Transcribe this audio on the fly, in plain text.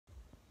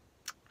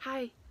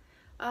Hi,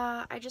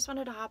 I just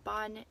wanted to hop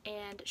on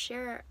and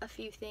share a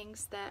few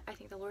things that I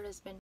think the Lord has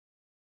been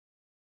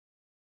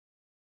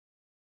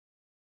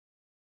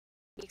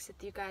speaks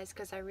with you guys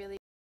because I really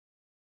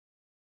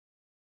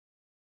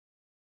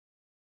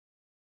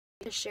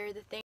to share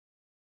the thing.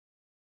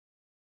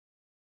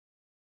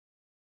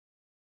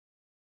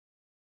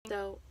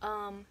 So,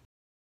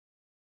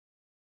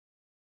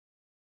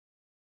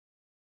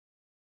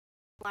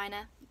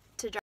 Lina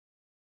to drive.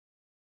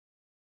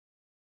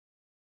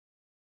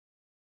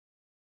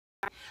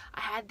 I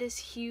had this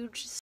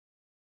huge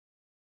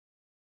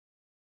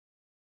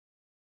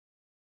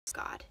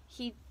God.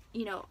 He,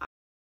 you know,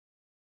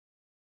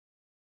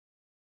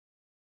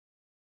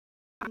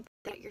 I'm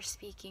that you're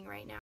speaking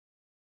right now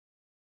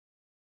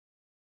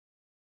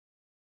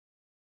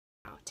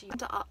to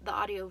the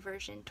audio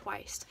version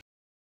twice.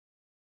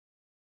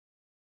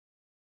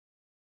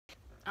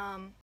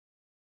 Um,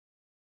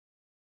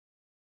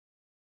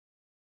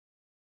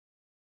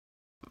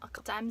 a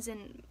couple times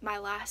in my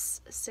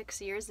last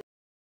 6 years,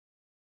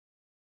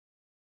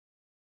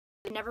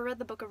 I never read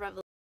the book of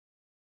Revelation.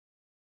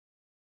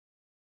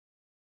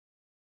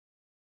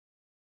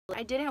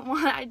 I didn't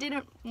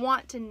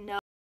want to know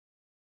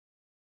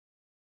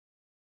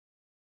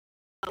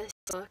this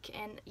book,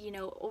 and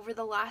over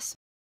the last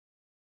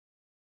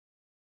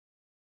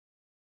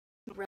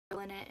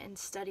in it and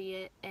study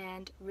it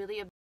and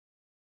really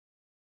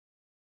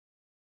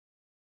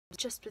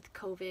just with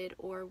COVID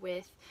or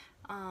with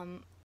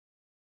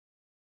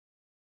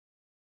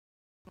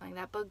like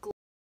that, but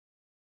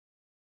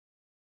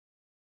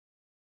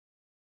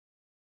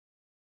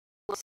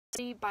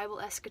study Bible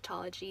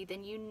eschatology,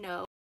 then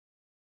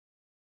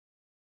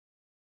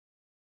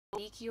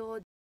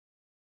Ezekiel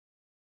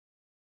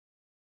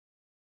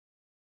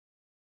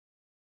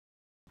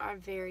are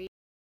very.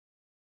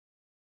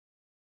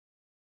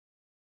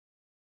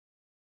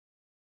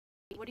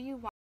 What do you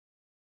want?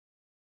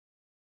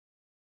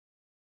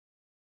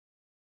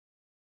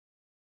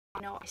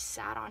 I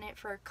sat on it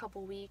for a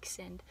couple weeks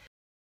and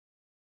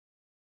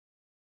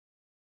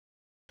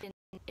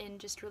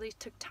just really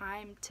took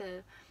time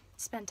to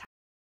spend time.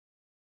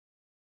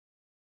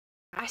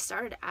 I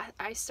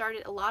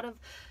started a lot of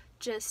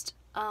just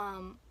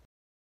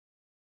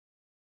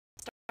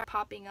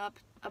popping up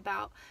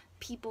about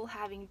people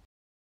having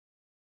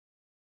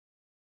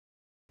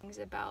things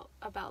about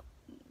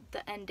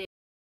the end date.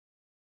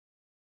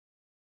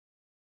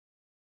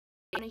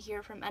 I want to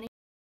hear from any.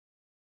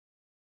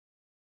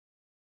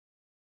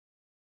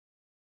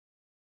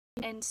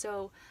 And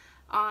so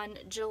on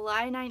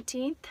July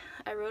 19th,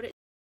 I wrote it.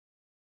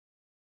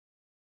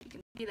 You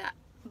can see that.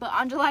 But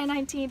on July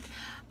 19th,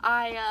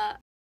 I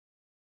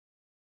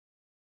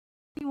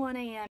 1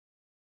 a.m.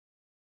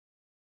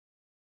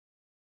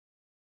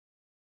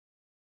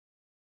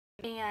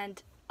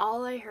 and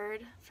all I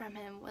heard from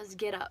him was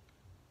get up.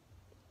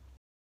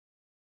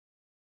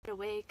 Get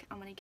awake. I'm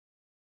going to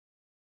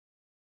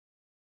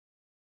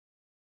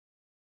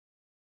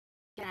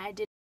get. And I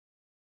did.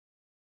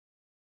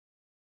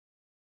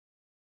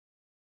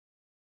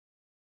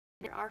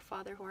 Our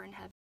Father who art in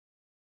heaven.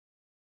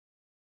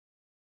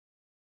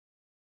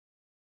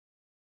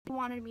 He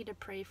wanted me to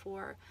pray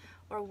for,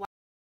 or why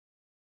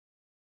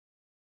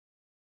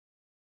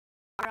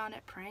on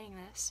it praying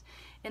this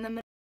in the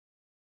middle.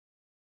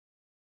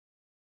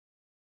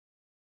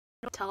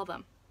 Tell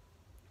them.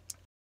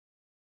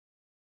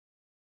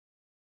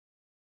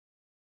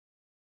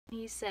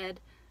 He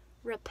said,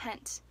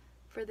 repent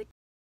for the.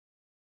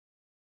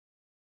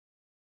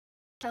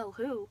 Tell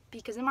who?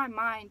 Because in my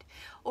mind,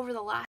 over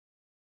the last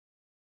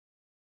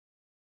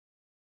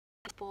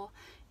people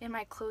in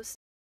my close,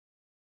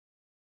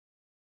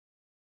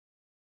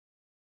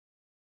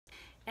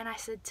 and I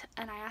said,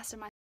 and I asked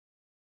him,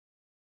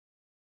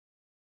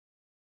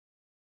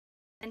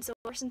 and so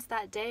ever since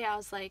that day, I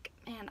was like,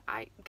 man,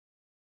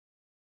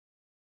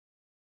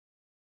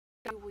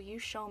 will you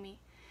show me?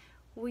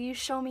 Will you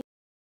show me?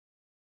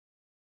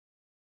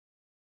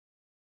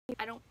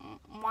 I don't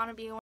want to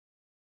be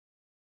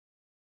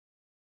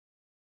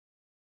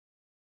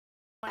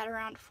at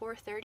around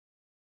 4:30.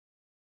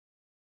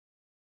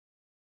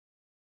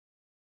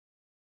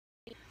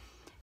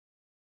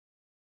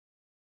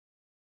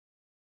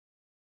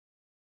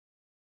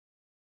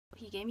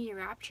 He gave me a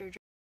rapture.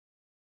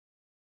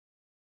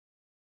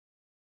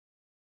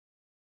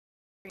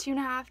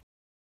 2.5.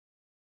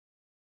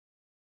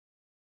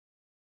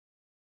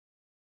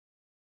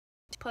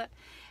 Put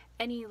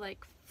any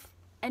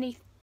I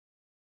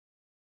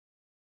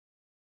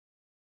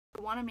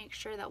want to make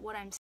sure that what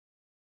I'm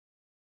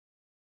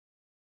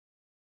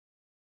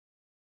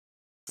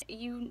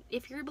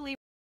if you're a believer,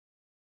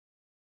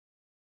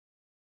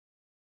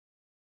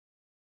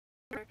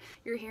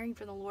 you're hearing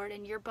from the Lord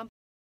and you're bumping,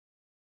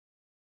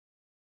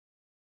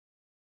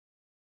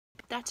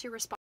 that's your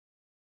response.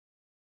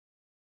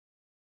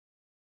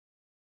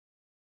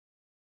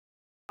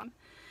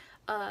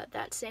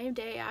 That same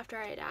day after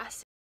I had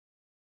asked,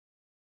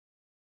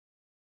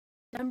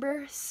 I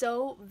remember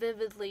so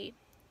vividly,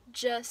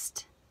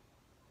 just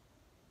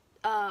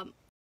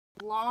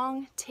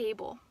long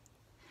table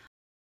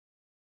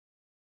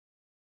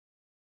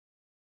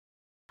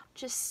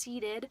just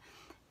seated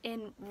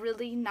in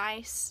really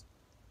nice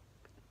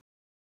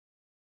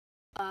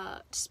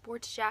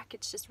sports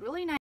jackets, just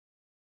really nice,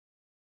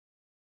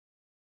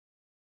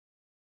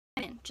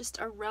 and just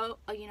a row,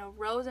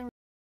 rows and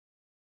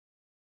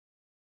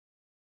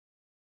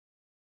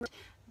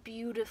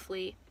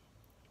beautifully,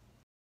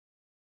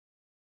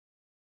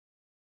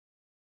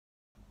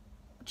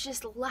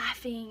 just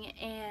laughing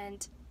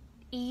and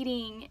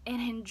eating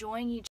and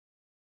enjoying each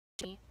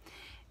other.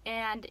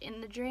 And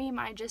in the dream,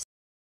 I just,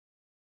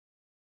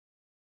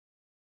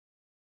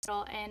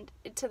 and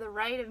to the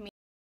right of me,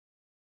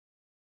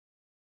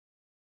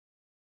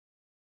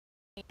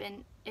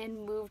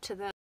 and moved to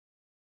the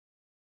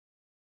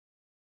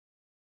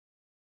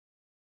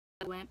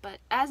went, but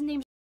as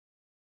names,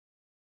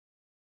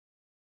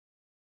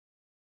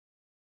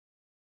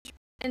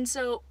 and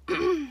so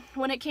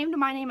when it came to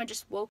my name, I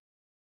just woke.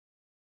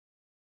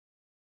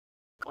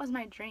 It was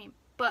my dream,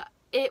 but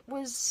it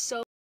was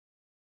so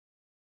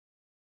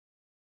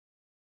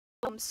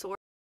sort.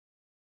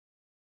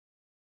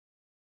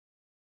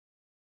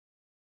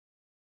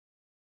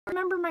 I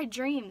remember my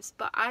dreams,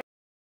 but I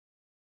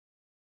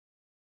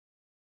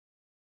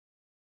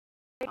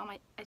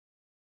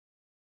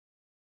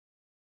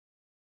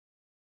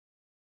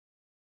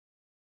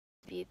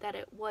that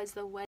it was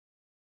the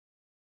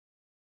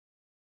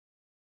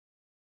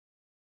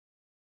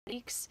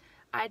weeks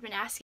I had been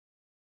asking.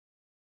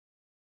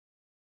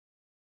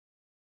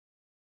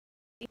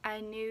 I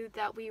knew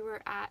that we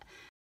were at.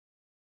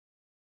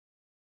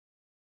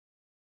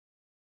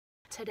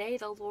 Today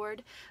the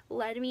Lord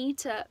led me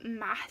to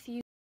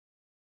Matthew.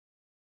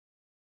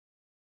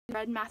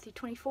 Read Matthew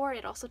 24.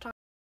 It also talked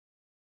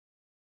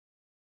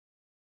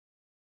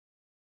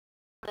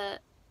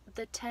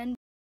the 10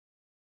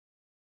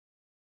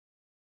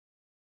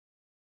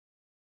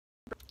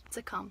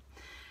 to come.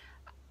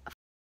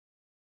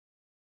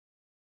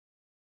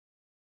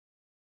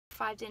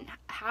 5 didn't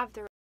have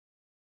the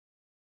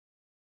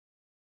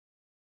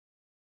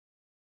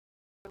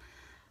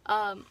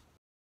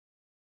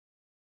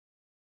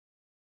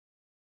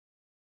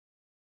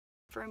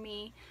for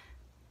me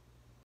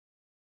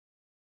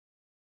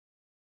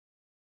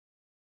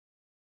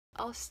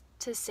else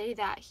to say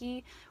that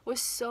he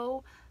was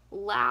so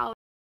loud,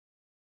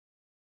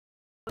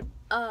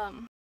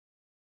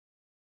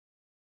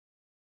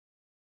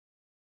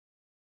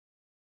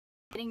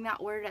 getting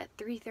that word at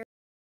 3:30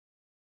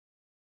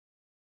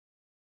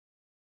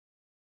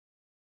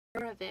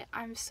 of it.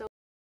 I'm so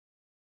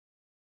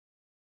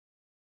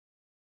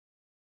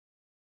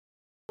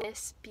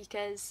this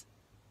because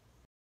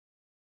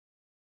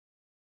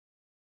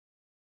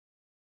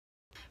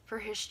for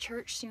his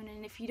church soon,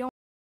 and if you don't,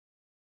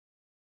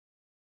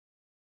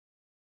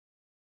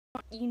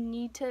 you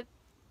need to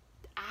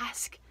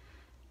ask.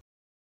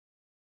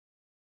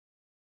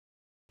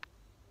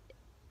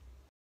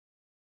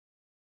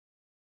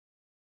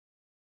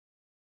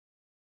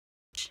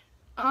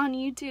 On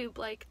YouTube,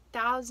 like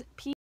 1,000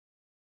 people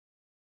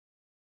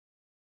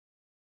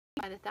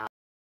by the 1,000.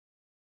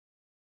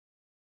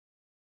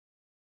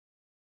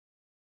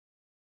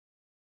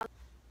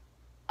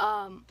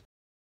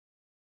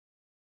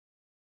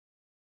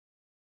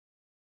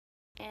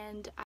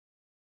 And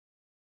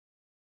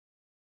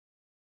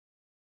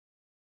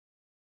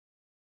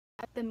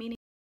at the meaning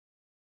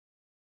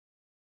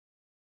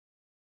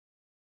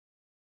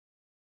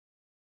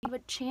of a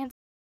chance,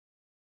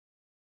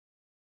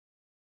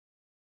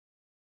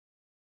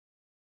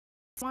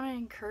 I want to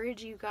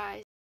encourage you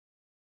guys.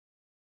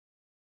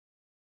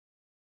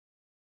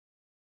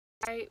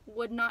 I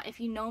would not,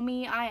 if you know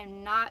me, I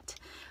am not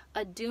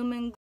a doom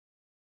and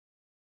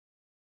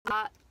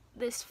not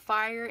this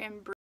fire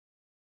and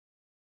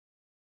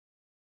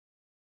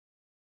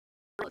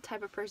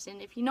type of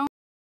person. If you know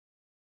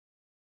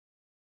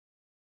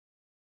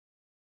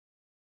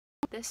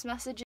this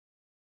message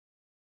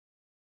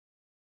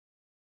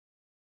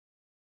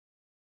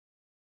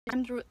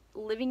I'm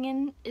living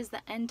in is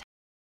the end.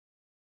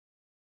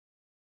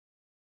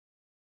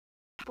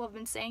 People have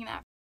been saying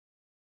that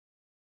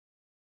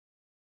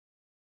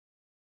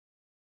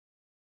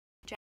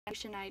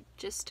generation. I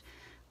just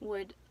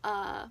would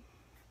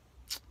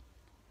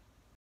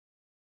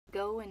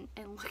go and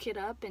look it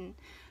up, and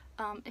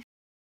if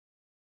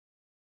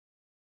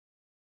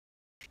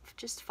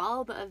just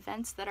follow the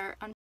events that are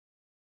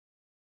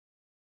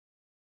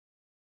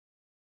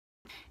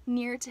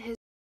near to his.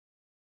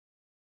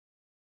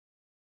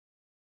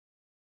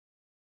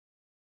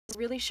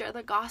 Really share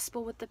the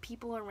gospel with the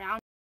people around.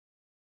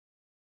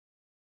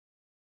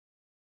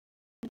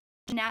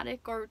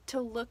 Fanatic or to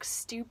look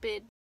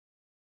stupid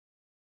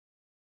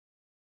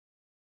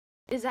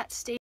is at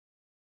stake.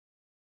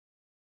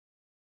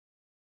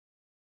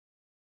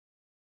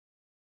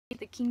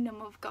 The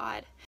kingdom of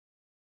God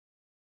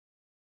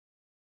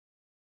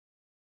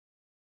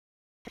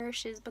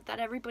perishes, but that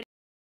everybody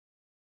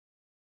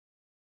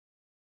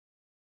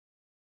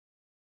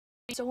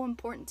is so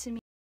important to me.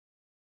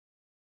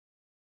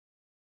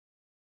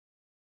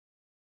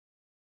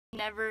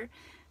 Never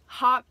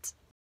hopped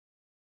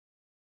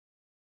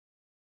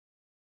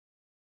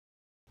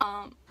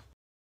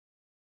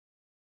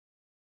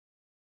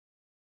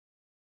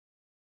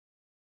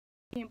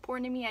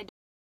important to me.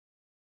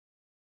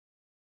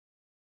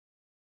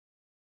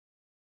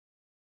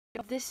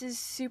 This is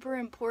super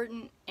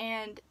important,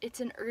 and it's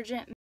an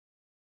urgent message.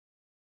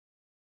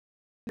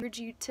 I urge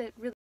you to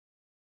really.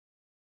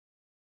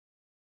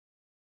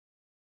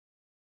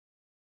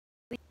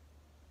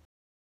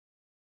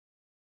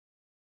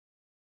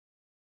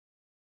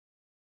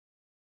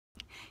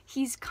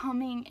 He's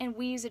coming, and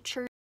we as a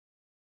church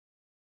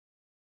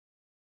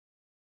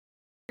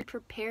are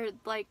prepared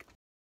like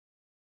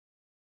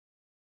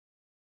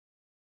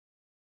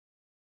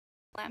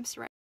lamps,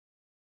 right?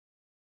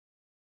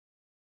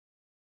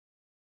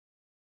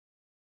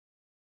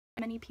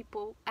 Many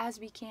people as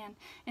we can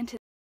into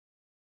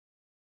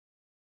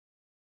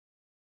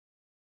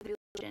the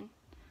religion.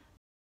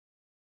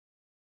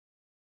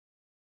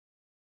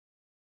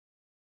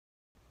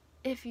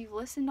 If you've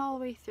listened all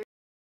the way through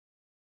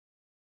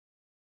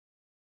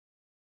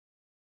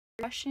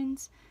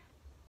questions,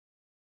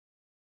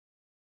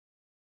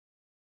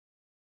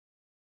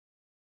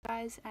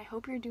 guys, I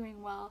hope you're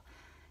doing well,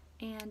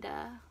 and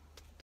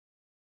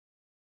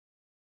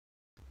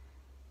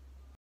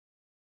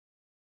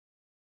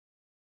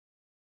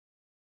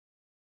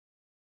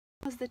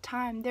was the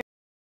time there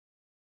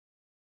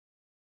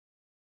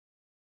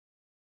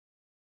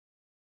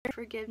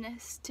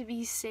forgiveness to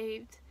be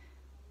saved,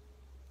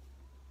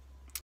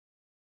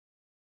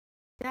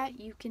 that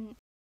you can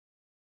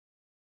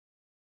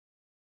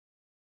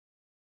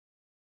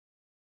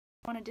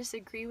want to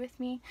disagree with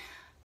me.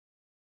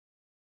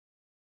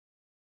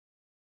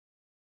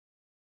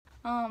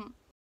 I'm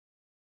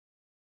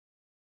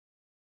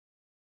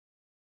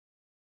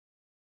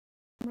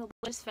a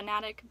religious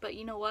fanatic, but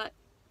you know what?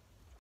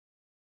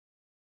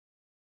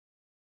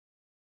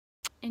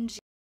 In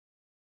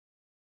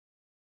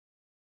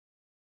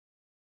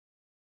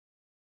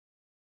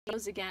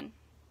Jesus again.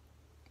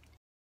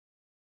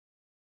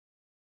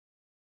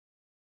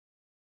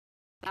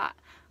 That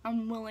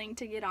I'm willing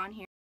to get on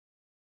here.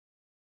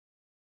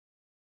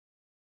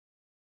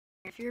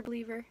 If you're a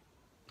believer,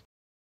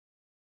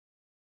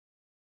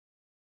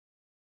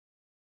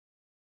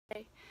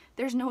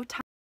 there's no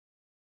time